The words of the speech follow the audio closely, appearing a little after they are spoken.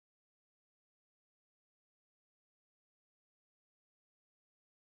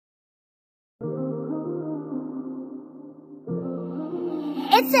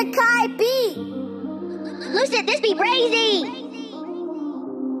It's a Kai beat. Lucid, this be crazy.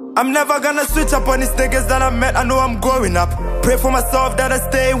 I'm never gonna switch up on these niggas that I met. I know I'm growing up. Pray for myself that I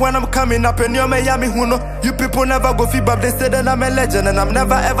stay when I'm coming up. And you're Miami, who know you people never go feed up. They say that I'm a legend and I'm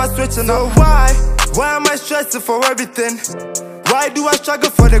never ever switching up. Why am I stressing for everything? Why do I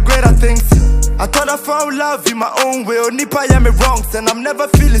struggle for the greater things? I thought I found love in my own way. Only I am wrongs and I'm never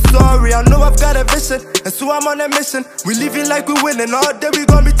feeling sorry. I know I've got a vision and so I'm on a mission. We living like we winning. All day we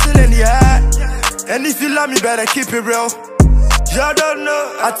gon' be chilling, yeah. And if you love me, better keep it real. Y'all don't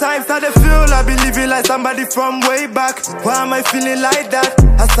know. At times I dey feel I be living like somebody from way back. Why am I feeling like that?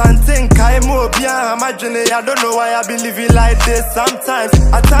 I can't think I'm more bien. Imagine it, I don't know why I be living like this sometimes.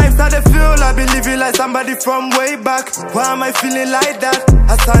 At times I dey feel I be living like somebody from way back. Why am I feeling like that?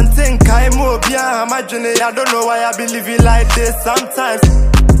 I can't think I'm more bien. Imagine it, I don't know why I be living like this sometimes.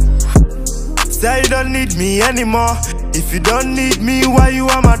 Say you don't need me anymore. If you don't need me, why you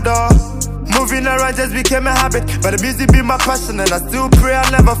on my door? Moving around just became a habit, but the music be my passion and I still pray I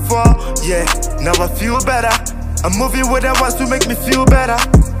never fall. Yeah, now I feel better. I'm moving with the ones who make me feel better.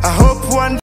 I hope one